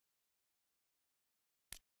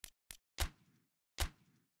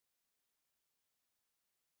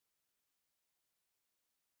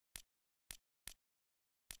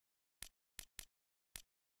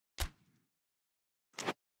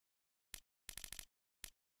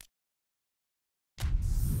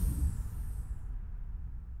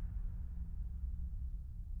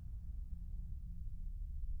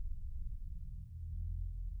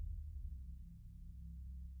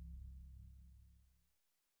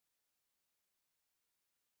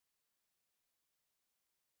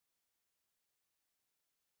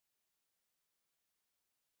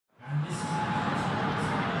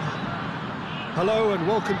Hello and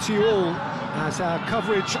welcome to you all as our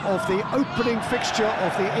coverage of the opening fixture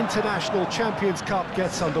of the International Champions Cup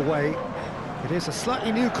gets underway. It is a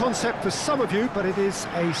slightly new concept for some of you, but it is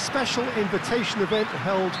a special invitation event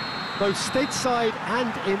held both stateside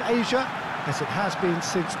and in Asia, as it has been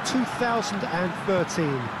since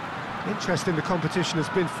 2013. Interest in the competition has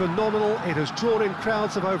been phenomenal. It has drawn in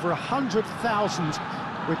crowds of over 100,000,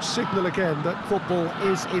 which signal again that football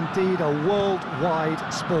is indeed a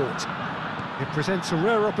worldwide sport. It presents a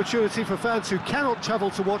rare opportunity for fans who cannot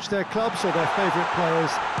travel to watch their clubs or their favourite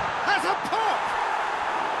players. Has a pop!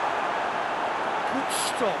 Good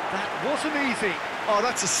stop, that wasn't easy. Oh,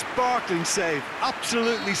 that's a sparkling save,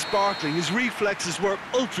 absolutely sparkling. His reflexes were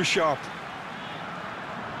ultra sharp.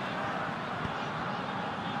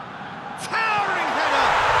 Towering header!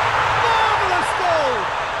 Marvellous goal!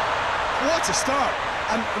 What a start,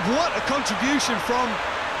 and what a contribution from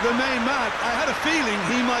the main man. I had a feeling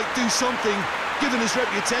he might do something, given his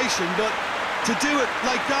reputation, but to do it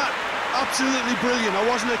like that, absolutely brilliant. I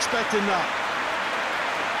wasn't expecting that.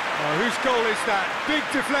 Oh, whose goal is that? Big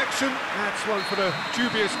deflection. That's one for the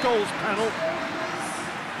dubious goals panel.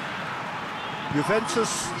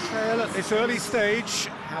 Juventus trail at this early stage.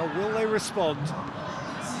 How will they respond?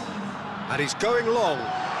 And he's going long.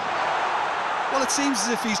 Well, it seems as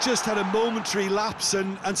if he's just had a momentary lapse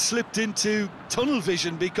and slipped into tunnel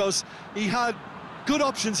vision, because he had good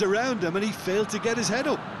options around him and he failed to get his head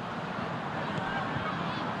up.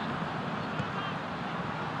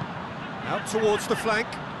 Out towards the flank.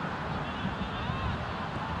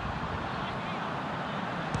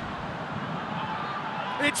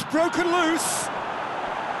 It's broken loose.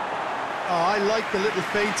 Oh, I like the little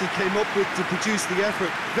feint he came up with to produce the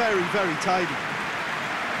effort. Very, very tidy.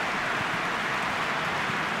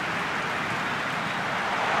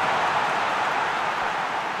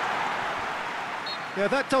 Yeah,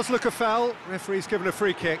 that does look a foul. Referee's given a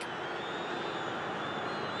free kick.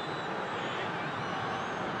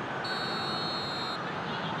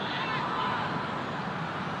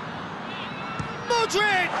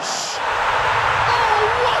 Modric! Oh,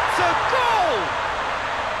 what a goal!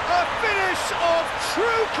 A finish of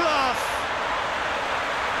true class.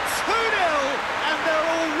 2-0, and they're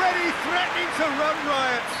already threatening to run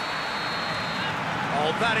riot.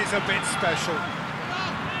 Oh, that is a bit special.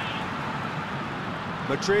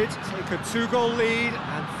 Madrid take a 2-goal lead,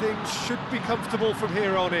 and things should be comfortable from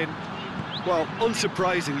here on in. Well,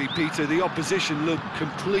 unsurprisingly, Peter, the opposition look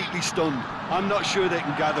completely stunned. I'm not sure they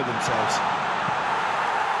can gather themselves.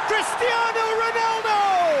 Cristiano Ronaldo!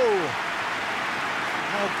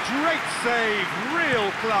 A great save,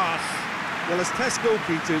 real class. Well, as tests go,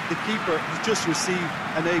 Peter, the keeper has just received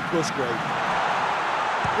an A+ grade.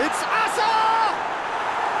 It's Asa!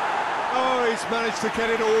 Oh, he's managed to get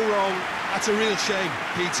it all wrong. That's a real shame,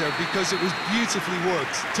 Peter, because it was beautifully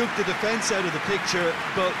worked. Took the defence out of the picture,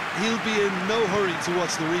 but he'll be in no hurry to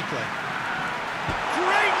watch the replay.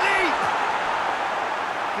 Great leap!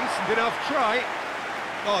 Decent enough try.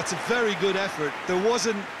 Oh, it's a very good effort. There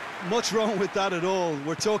wasn't much wrong with that at all.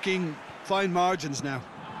 We're talking fine margins now.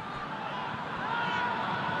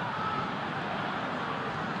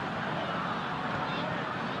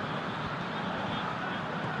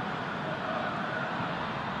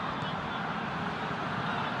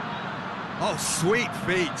 Oh, sweet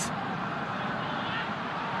feet.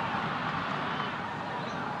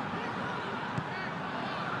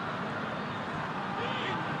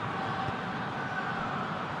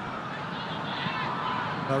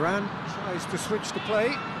 Varane tries to switch the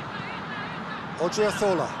play.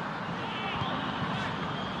 Odriozola.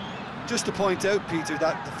 Just to point out, Peter,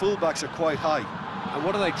 that the fullbacks are quite high. And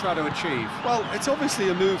what do they try to achieve? Well, it's obviously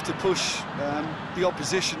a move to push the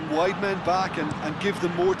opposition wide men back and give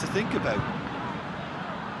them more to think about.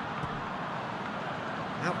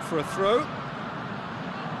 Out for a throw.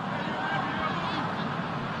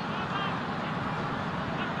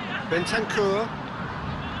 Bentancur.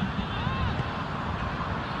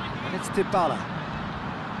 And it's Dybala.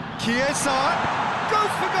 Chiesa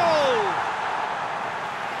goes for goal!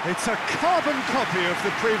 It's a carbon copy of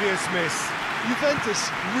the previous miss.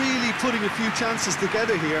 Juventus really putting a few chances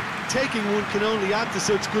together here. Taking one can only add to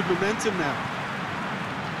such good momentum now.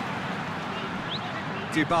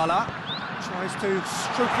 Dybala tries to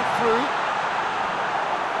stroke it through.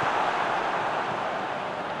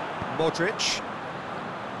 Modric.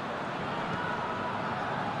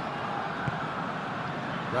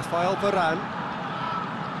 Rafael Varane.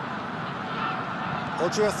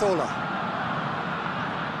 Odriozola.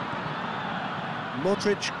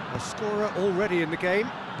 Modric, a scorer already in the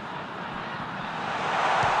game.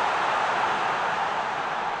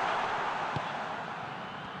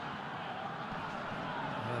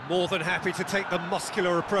 More than happy to take the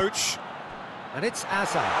muscular approach. And it's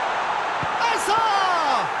Azar.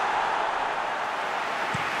 Azar!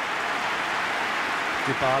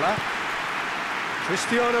 Dybala.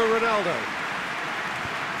 Cristiano Ronaldo.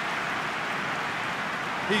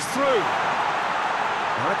 He's through.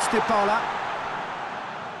 Now it's Dybala.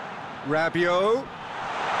 Rabiot.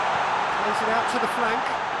 Plays it out to the flank.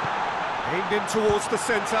 Aimed in towards the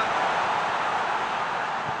centre.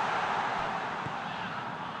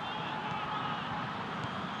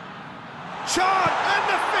 Shot and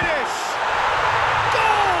the finish!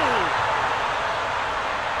 Goal!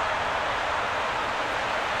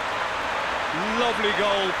 Lovely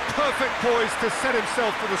goal, perfect poise to set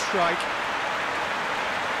himself for the strike.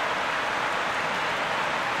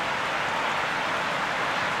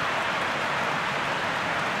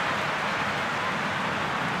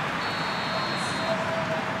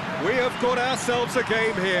 We have got ourselves a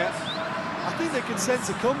game here. I think they can sense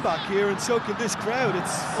a comeback here, and so can this crowd.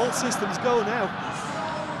 It's all systems go now.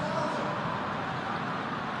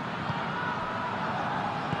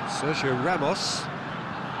 Sergio Ramos.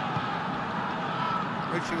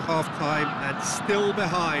 Reaching half-time and still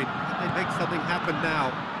behind. Can they make something happen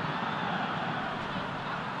now?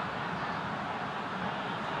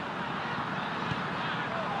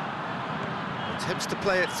 Attempts to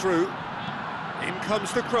play it through. In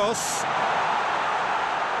comes the cross.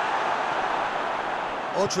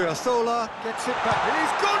 Odriozola gets it back, and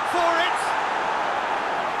he's gone for it!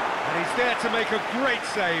 And he's there to make a great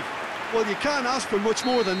save. Well, you can't ask for much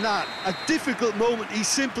more than that. A difficult moment he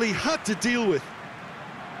simply had to deal with.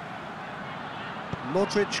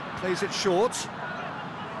 Modric plays it short.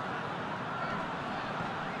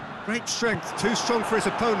 Great strength, too strong for his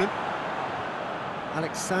opponent.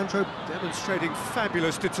 Alexandro demonstrating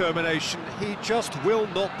fabulous determination. He just will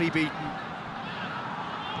not be beaten.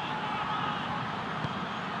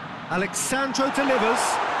 Alexandro delivers.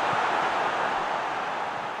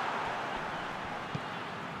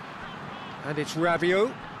 And it's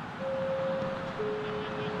Rabiot.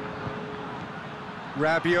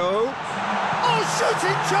 Rabiot. Oh,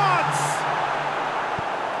 shooting chance!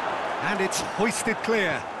 And it's hoisted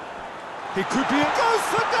clear. He could be a goes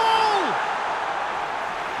for goal!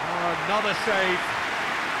 Oh, another save.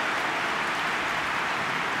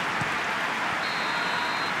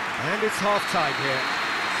 And it's half-time here.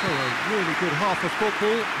 So a really good half of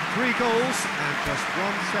football, 3 goals and just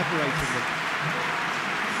one separating them.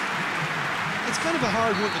 It's kind of a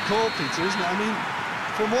hard one to call, Peter, isn't it? I mean,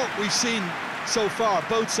 from what we've seen so far,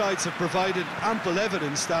 both sides have provided ample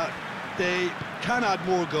evidence that they can add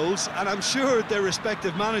more goals, and I'm sure their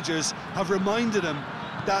respective managers have reminded them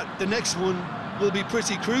that the next one will be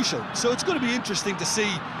pretty crucial. So it's going to be interesting to see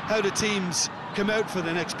how the teams come out for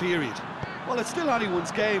the next period. Well, it's still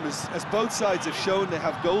anyone's game, as both sides have shown they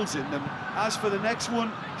have goals in them. As for the next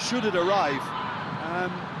one, should it arrive,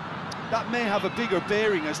 that may have a bigger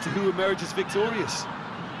bearing as to who emerges victorious.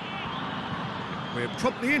 We're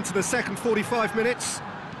promptly into the second 45 minutes.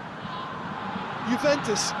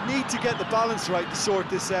 Juventus need to get the balance right to sort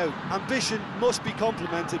this out. Ambition must be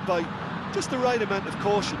complemented by just the right amount of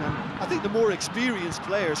caution, and I think the more experienced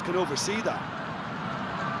players can oversee that.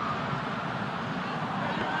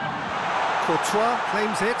 Courtois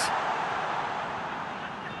claims it.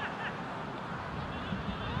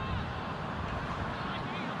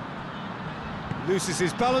 Loses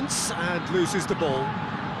his balance and loses the ball.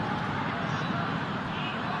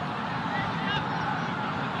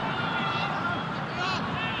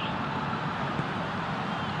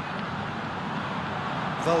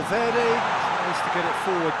 Valverde tries to get it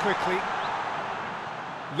forward quickly.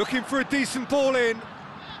 Looking for a decent ball in.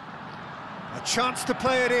 A chance to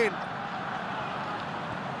play it in.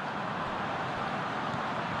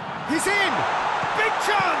 He's in! Big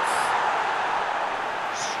chance!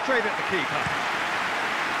 Straight at the keeper.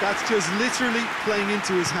 That's just literally playing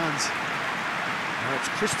into his hands. Now it's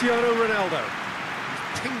Cristiano Ronaldo.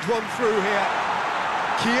 He's pinged one through here.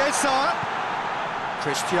 Chiesa.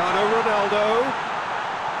 Cristiano Ronaldo.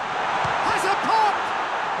 Has a pop!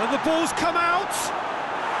 And the ball's come out.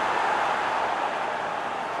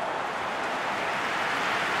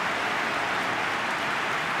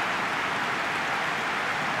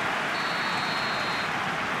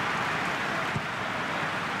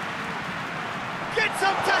 Gets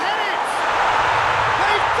up to head it!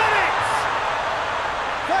 They've done it!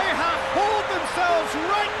 They have hauled themselves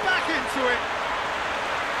right back into it!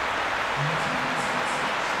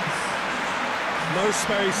 No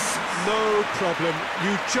space, no problem.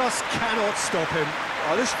 You just cannot stop him.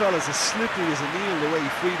 Oh, this fella's as slippery as a needle the way he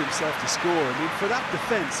freed himself to score. I mean, for that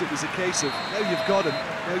defence, it was a case of, now you've got him,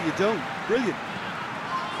 now you don't. Brilliant.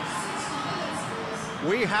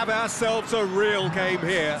 We have ourselves a real game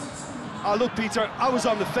here. Oh, look, Peter, I was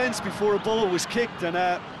on the fence before a ball was kicked, and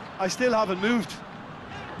I still haven't moved.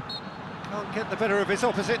 Can't get the better of his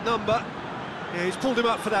opposite number. Yeah, he's pulled him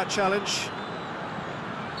up for that challenge.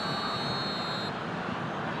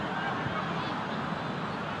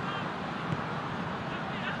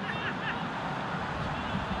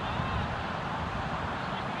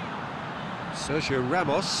 Sergio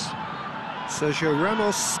Ramos. Sergio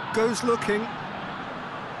Ramos goes looking.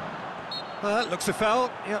 Looks a foul.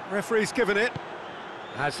 Yep, referee's given it.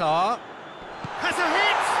 Hazard. Has a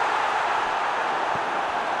hit!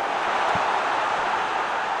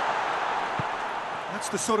 That's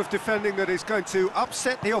the sort of defending that is going to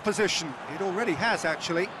upset the opposition. It already has,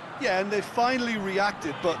 actually. Yeah, and they finally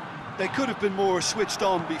reacted, but they could have been more switched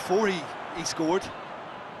on before he scored.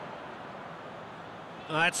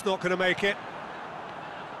 That's not going to make it.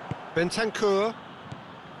 Bentancur.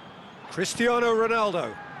 Cristiano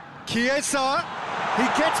Ronaldo. Chiesa. He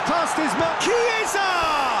gets past his mark. Chiesa!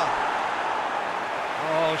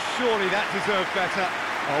 Oh, surely that deserved better.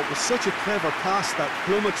 Oh, it was such a clever pass that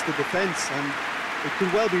flummoxed the defence, and it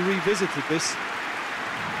could well be revisited, this.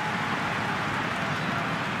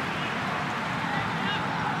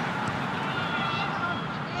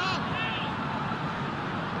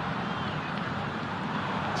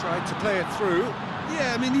 Tried to play it through.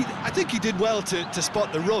 Yeah, I mean, I think he did well to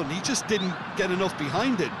spot the run. He just didn't get enough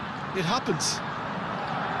behind it. It happens.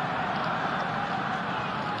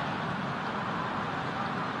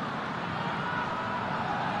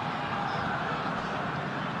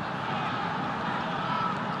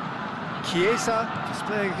 Chiesa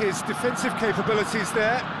displaying his defensive capabilities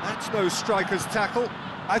there. That's no striker's tackle.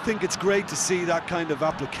 I think it's great to see that kind of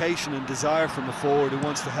application and desire from a forward who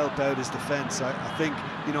wants to help out his defence. I think,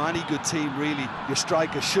 you know, any good team, really, your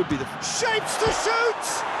striker should be the... Shapes to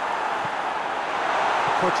shoot!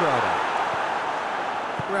 Quadrado.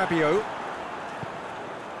 Rabiot.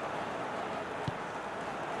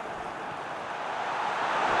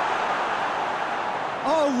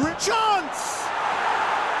 Oh, chance!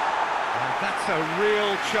 And that's a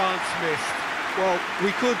real chance missed. Well,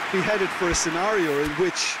 we could be headed for a scenario in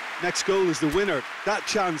which next goal is the winner. That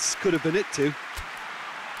chance could have been it too.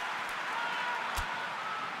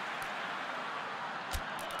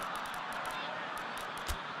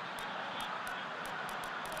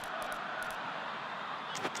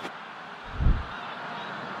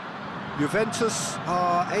 Juventus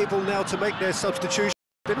are able now to make their substitution.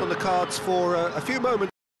 Been on the cards for a few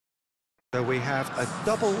moments. So we have a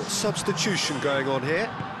double substitution going on here.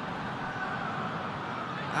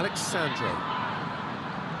 Alexandro.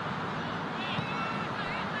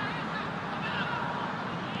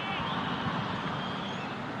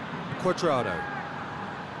 Quadrado.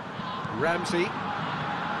 Ramsey.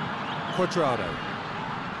 Quadrado.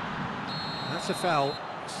 That's a foul.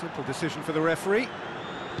 Simple decision for the referee.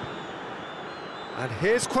 And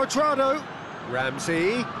here's Quadrado.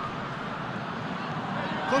 Ramsey.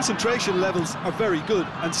 Concentration levels are very good,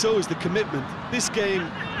 and so is the commitment. This game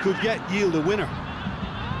could yet yield a winner.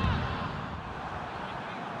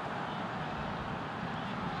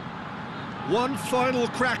 One final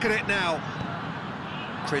crack at it now.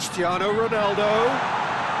 Cristiano Ronaldo.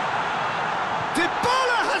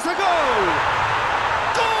 Dybala has a goal!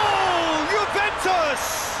 Goal!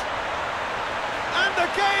 Juventus! And the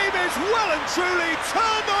game is well and truly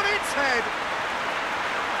turned on its head.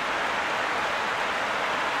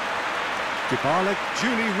 Dybala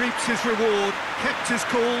duly reaps his reward, kept his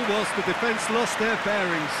cool whilst the defence lost their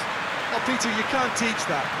bearings. Oh, Peter, you can't teach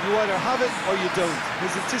that. You either have it or you don't.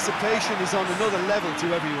 His anticipation is on another level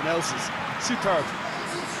to everyone else's. Superb.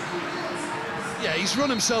 Yeah, he's run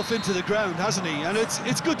himself into the ground, hasn't he? And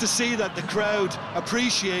it's good to see that the crowd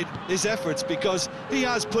appreciate his efforts, because he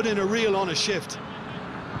has put in a real honest shift.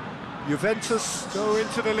 Juventus go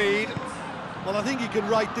into the lead. Well, I think you can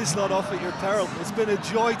write this lot off at your peril. It's been a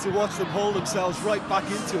joy to watch them hold themselves right back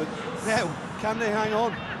into it. Now, can they hang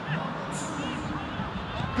on?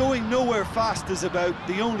 Going nowhere fast is about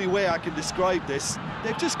the only way I can describe this.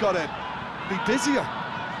 They've just got to be busier.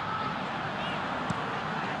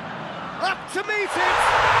 Up to meet it!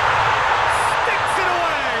 Sticks it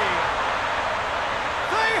away!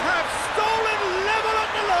 They have stolen level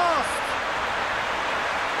at the last!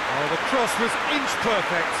 Oh, the cross was inch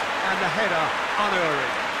perfect, and the header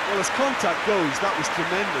unerring. Well, as contact goes, that was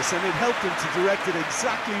tremendous, and it helped him to direct it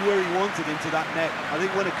exactly where he wanted into that net. I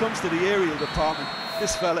think when it comes to the aerial department,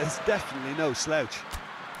 this fella is definitely no slouch.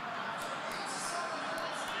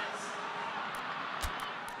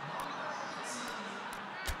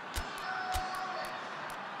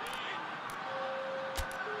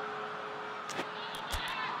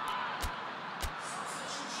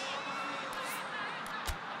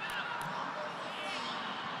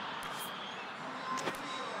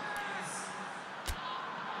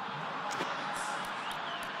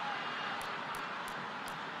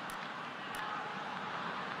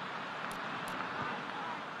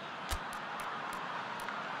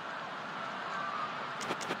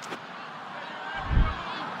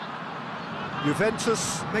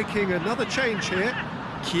 Juventus making another change here.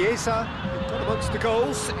 Chiesa, got amongst the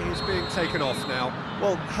goals, is being taken off now.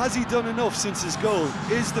 Well, has he done enough since his goal?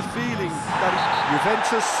 Is the feeling that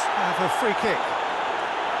Juventus have a free kick.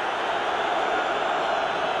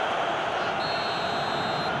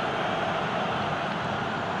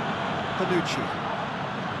 Panucci.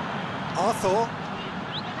 Arthur.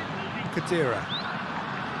 Kadira.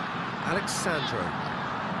 Alexandro.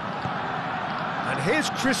 And here's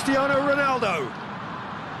Cristiano Ronaldo.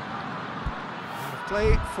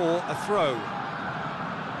 Play for a throw.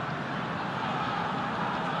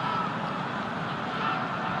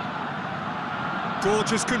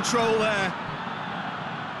 Gorgeous control there.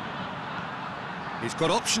 He's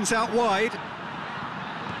got options out wide.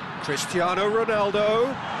 Cristiano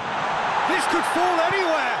Ronaldo. This could fall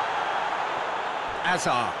anywhere.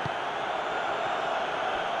 Azar.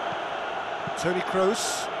 Toni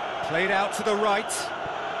Kroos, played out to the right.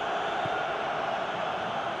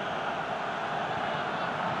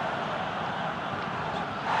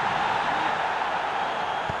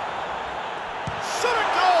 Shot a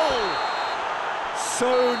goal!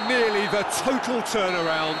 So nearly the total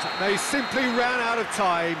turnaround. They simply ran out of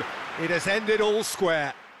time. It has ended all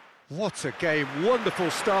square. What a game,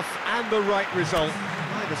 wonderful stuff, and the right result.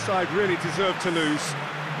 Neither side really deserved to lose.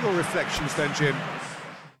 Your reflections then, Jim?